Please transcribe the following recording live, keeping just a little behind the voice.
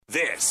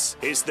This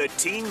is the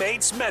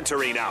Teammates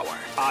Mentoring Hour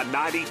on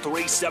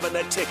 93.7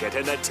 The Ticket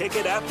and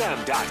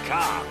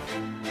theticketfm.com.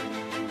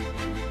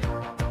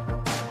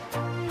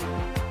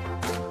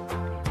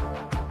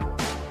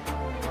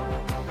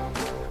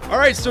 All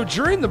right, so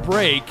during the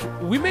break,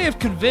 we may have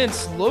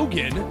convinced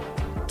Logan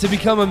to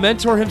become a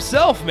mentor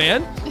himself,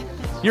 man.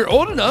 You're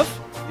old enough.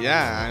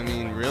 Yeah, I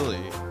mean, really.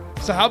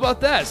 So how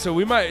about that? So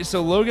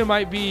Logan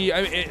might be.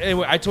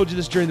 Anyway, I told you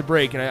this during the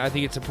break, and I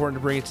think it's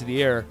important to bring it to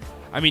the air.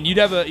 I mean, you'd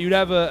have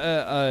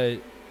a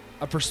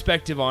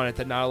perspective on it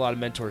that not a lot of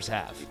mentors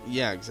have.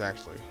 Yeah,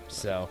 exactly.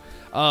 So,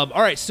 all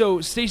right. So,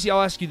 Stacey,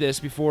 I'll ask you this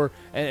before,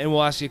 and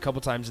we'll ask you a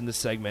couple times in this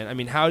segment. I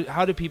mean,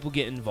 how do people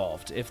get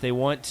involved if they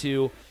want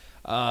to?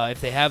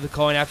 If they have the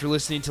calling after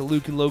listening to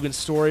Luke and Logan's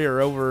story, or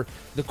over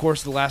the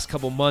course of the last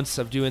couple months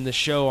of doing this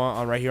show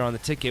on right here on the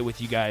Ticket with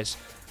you guys,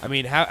 I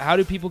mean, how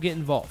do people get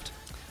involved?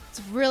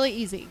 It's really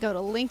easy. Go to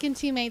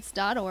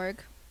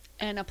lincolnteammates.org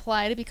and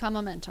apply to become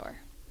a mentor.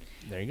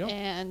 There you go.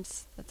 And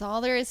that's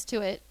all there is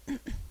to it.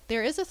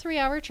 There is a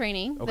 3-hour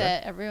training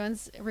that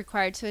everyone's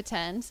required to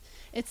attend.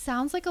 It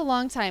sounds like a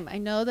long time. I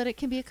know that it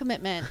can be a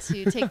commitment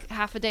to take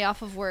half a day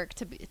off of work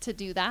to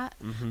do that,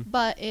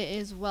 but it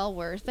is well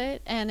worth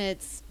it. And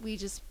we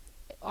just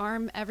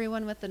arm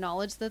everyone with the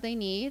knowledge that they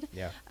need.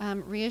 Yeah.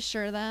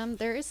 Reassure them.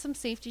 There is some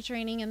safety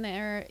training in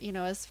there,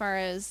 as far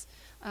as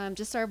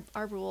just our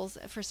rules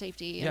for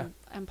safety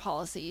and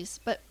policies.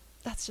 But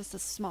that's just a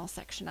small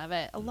section of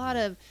it. A lot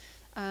of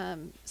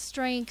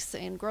strengths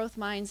and growth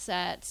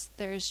mindsets.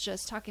 There's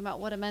just talking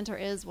about what a mentor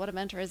is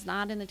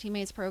not in the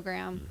Teammates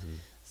program.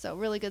 So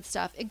really good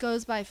stuff. It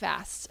goes by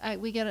fast.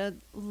 We get a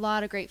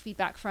lot of great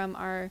feedback from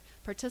our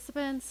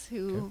participants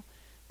who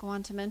go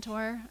on to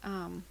mentor.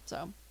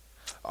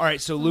 All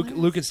right, so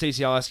Luke and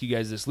Stacey, I'll ask you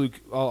guys this.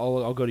 Luke,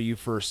 I'll go to you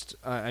first.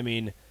 I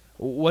mean,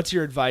 what's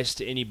your advice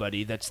to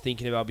anybody that's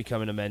thinking about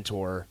becoming a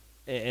mentor,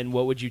 and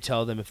what would you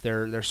tell them if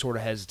they're sort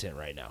of hesitant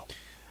right now?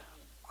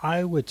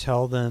 I would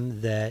tell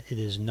them that it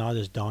is not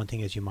as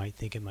daunting as you might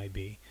think it might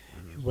be.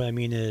 What I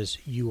mean is,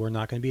 you are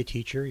not going to be a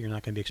teacher. You're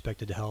not going to be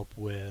expected to help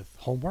with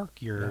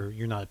homework. You're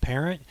not a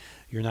parent.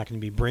 You're not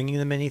going to be bringing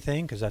them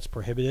anything because that's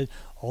prohibited.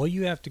 All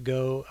you have to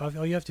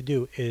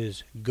do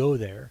is go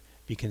there,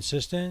 be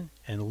consistent,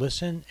 and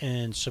listen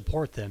and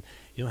support them.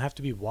 You don't have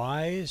to be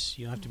wise.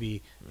 You don't have to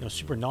be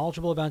super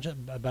knowledgeable about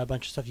a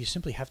bunch of stuff. You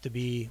simply have to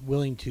be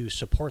willing to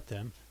support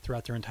them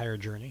throughout their entire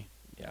journey.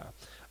 Yeah.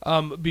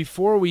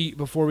 Before we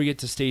get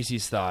to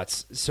Stacey's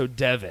thoughts, so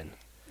Devin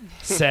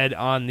said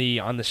on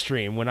the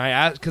stream when I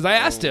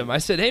asked him, I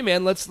said, "Hey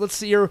man, let's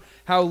see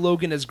how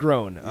Logan has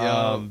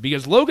grown,"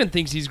 because Logan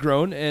thinks he's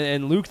grown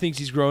and Luke thinks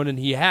he's grown, and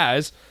he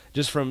has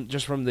just from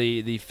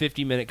the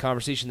 50-minute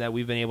conversation that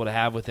we've been able to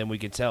have with him. We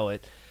could tell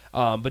it.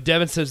 But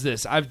Devin says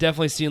this: I've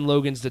definitely seen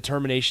Logan's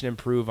determination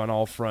improve on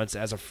all fronts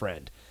as a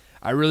friend.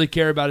 I really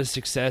care about his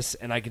success,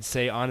 and I can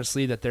say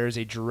honestly that there is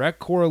a direct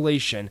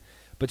correlation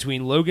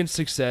between Logan's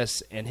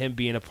success and him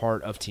being a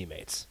part of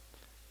Teammates.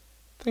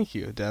 Thank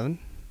you, Devin.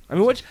 I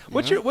mean,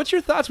 what's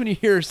your thoughts when you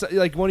hear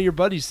like one of your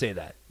buddies say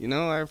that?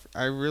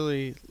 I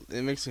really,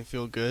 it makes me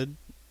feel good.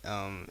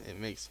 It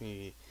makes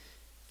me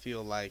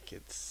feel like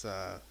it's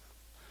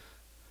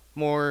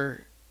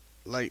more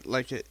like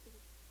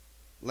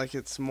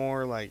it's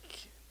more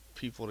like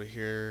people to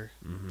hear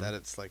that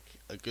it's like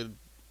a good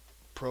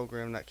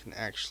program that can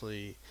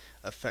actually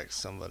affect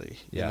somebody.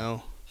 You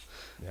know.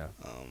 Yeah.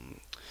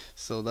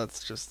 So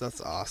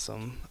that's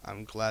awesome.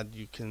 I'm glad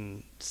you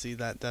can see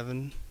that,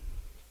 Devin.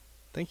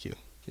 Thank you.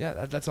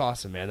 Yeah, that's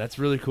awesome, man. That's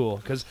really cool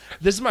because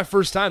this is my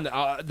first time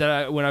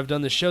when I've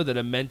done this show that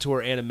a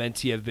mentor and a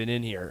mentee have been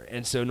in here,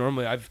 and so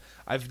normally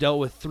I've dealt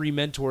with 3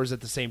 mentors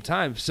at the same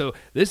time. So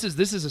this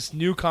is a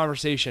new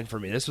conversation for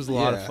me. This was a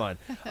lot of fun.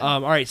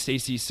 All right,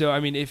 Stacey. So I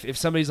mean, if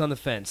somebody's on the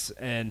fence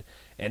and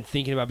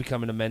thinking about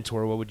becoming a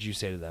mentor, what would you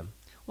say to them?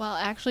 Well,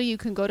 actually, you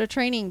can go to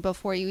training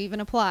before you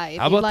even apply if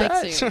How you'd about like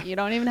that? to. You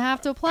don't even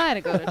have to apply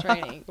to go to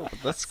training.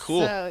 That's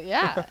cool. So,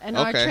 yeah. And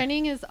our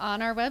training is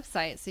on our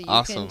website. So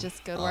you can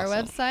just go to our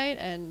website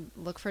and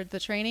look for the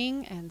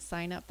training and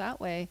sign up that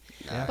way.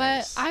 Nice.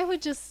 But I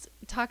would just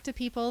talk to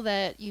people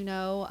that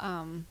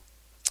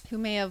who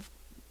may have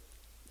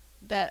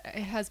that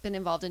has been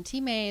involved in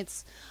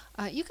Teammates.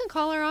 You can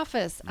call our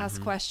office,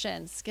 ask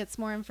questions, get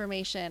some more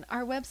information.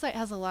 Our website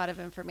has a lot of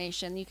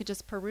information. You could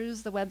just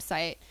peruse the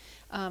website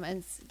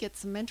and get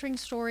some mentoring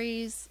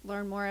stories,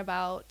 learn more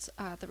about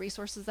the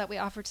resources that we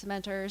offer to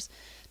mentors,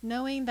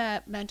 knowing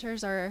that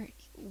mentors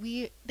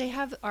they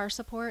have our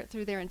support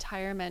through their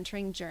entire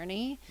mentoring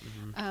journey,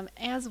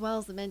 as well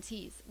as the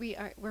mentees.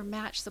 We're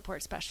match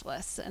support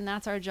specialists, and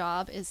that's our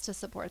job, is to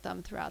support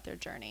them throughout their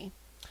journey.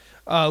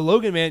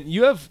 Logan, man,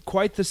 you have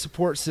quite the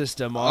support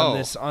system on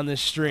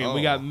this stream.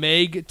 We got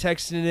Meg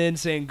texting in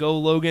saying, "Go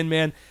Logan,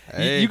 man!"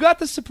 Hey. You got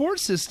the support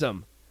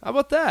system. How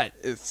about that?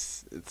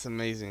 It's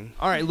amazing.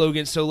 All right,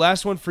 Logan. So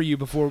last one for you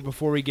before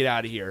we get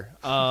out of here.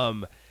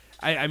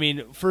 I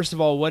mean, first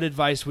of all, what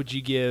advice would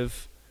you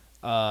give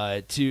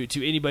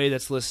to anybody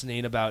that's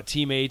listening about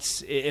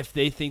Teammates if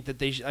they think that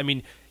they should? I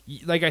mean,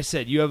 like I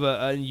said, you have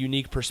a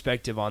unique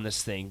perspective on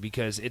this thing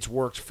because it's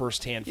worked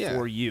firsthand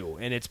for you,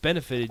 and it's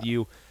benefited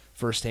you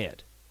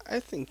firsthand. I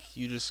think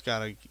you just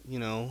gotta,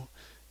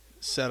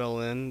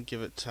 settle in,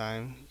 give it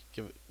time,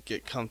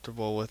 get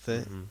comfortable with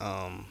it,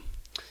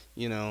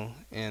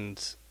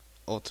 and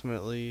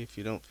ultimately, if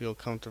you don't feel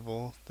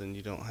comfortable, then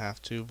you don't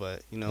have to.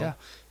 But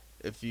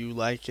if you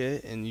like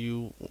it and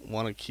you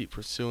want to keep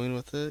pursuing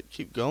with it,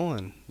 keep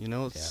going.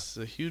 It's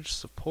a huge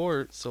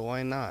support, so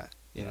why not?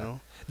 You know,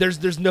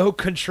 there's no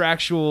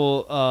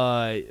contractual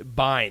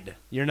bind.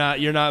 You're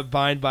not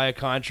bind by a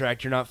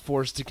contract. You're not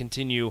forced to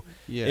continue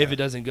if it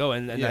doesn't go.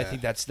 And I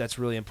think that's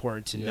really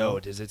important to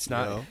note. Is it's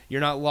not you're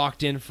not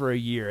locked in for a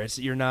year.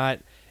 You're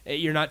not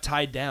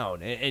tied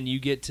down, and you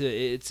get to.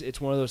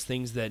 It's one of those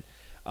things that.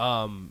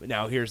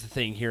 Now here's the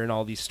thing. Hearing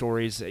all these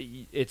stories,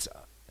 it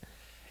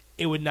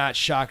would not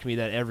shock me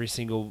that every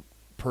single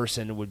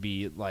person would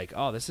be like,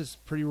 oh, this is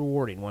pretty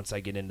rewarding once I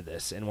get into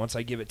this, and once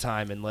I give it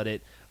time and let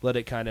it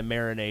kind of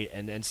marinate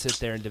and sit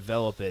there and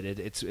develop it,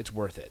 it's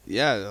worth it.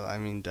 Yeah, I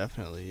mean,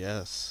 definitely,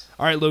 yes.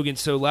 All right, Logan,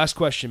 so last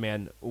question,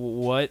 man.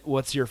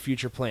 What's your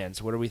future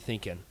plans? What are we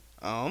thinking?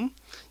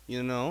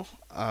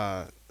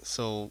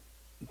 So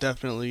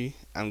definitely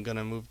I'm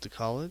gonna move to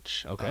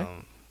college. Okay.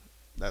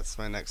 That's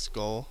my next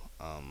goal.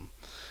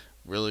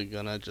 Really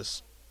gonna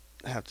just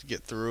have to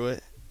get through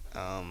it,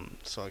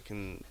 so I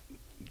can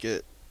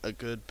get a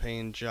good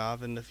paying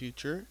job in the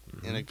future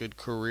and a good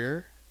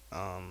career,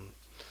 and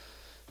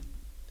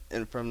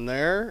from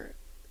there,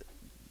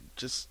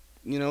 just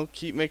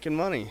keep making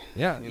money.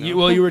 Yeah. You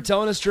were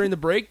telling us during the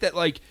break that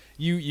like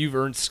you've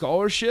earned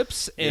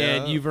scholarships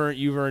and you've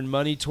earned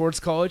money towards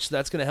college, so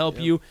that's going to help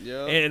you.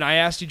 Yep. And I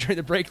asked you during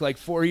the break, like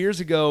 4 years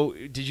ago,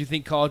 did you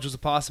think college was a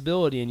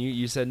possibility? And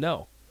you said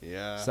no.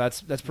 Yeah. So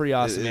that's pretty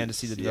awesome, man, to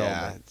see the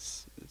development.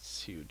 Yeah,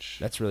 it's huge.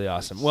 That's really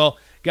awesome. Well,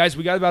 guys,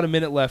 we got about a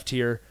minute left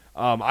here.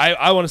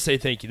 I want to say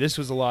thank you. This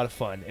was a lot of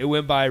fun. It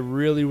went by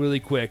really, really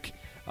quick.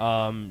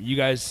 You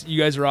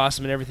guys are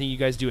awesome, and everything you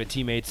guys do at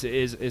Teammates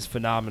is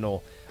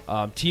phenomenal.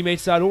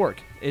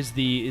 Teammates.org is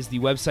the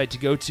website to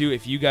go to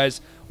if you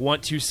guys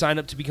want to sign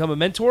up to become a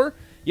mentor.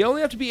 You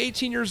only have to be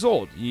 18 years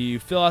old. You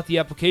fill out the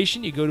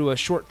application, you go to a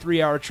short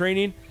 3-hour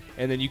training,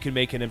 and then you can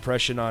make an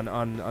impression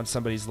on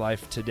somebody's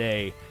life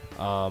today.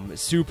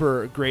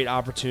 Super great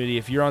opportunity.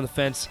 If you're on the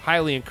fence,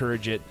 highly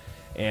encourage it.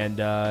 And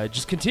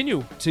just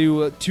continue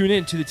to tune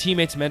in to the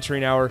Teammates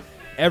Mentoring Hour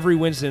every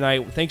Wednesday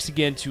night. Thanks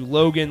again to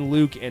Logan,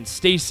 Luke, and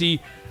Stacey.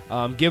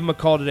 Give them a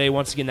call today.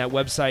 Once again, that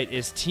website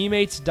is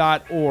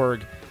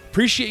teammates.org.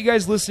 Appreciate you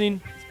guys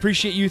listening.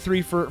 Appreciate you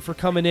three for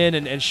coming in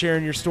and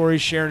sharing your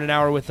stories, sharing an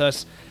hour with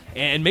us.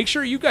 And make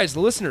sure you guys, the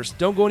listeners,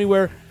 don't go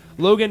anywhere.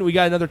 Logan, we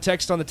got another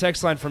text on the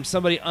text line from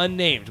somebody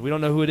unnamed. We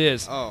don't know who it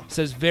is. Oh. It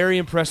says, very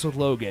impressed with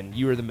Logan.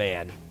 You are the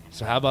man.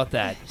 So how about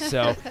that?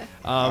 So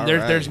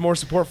there's more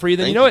support for you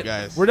than Thank you know you it.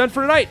 guys. We're done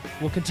for tonight.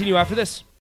 We'll continue after this.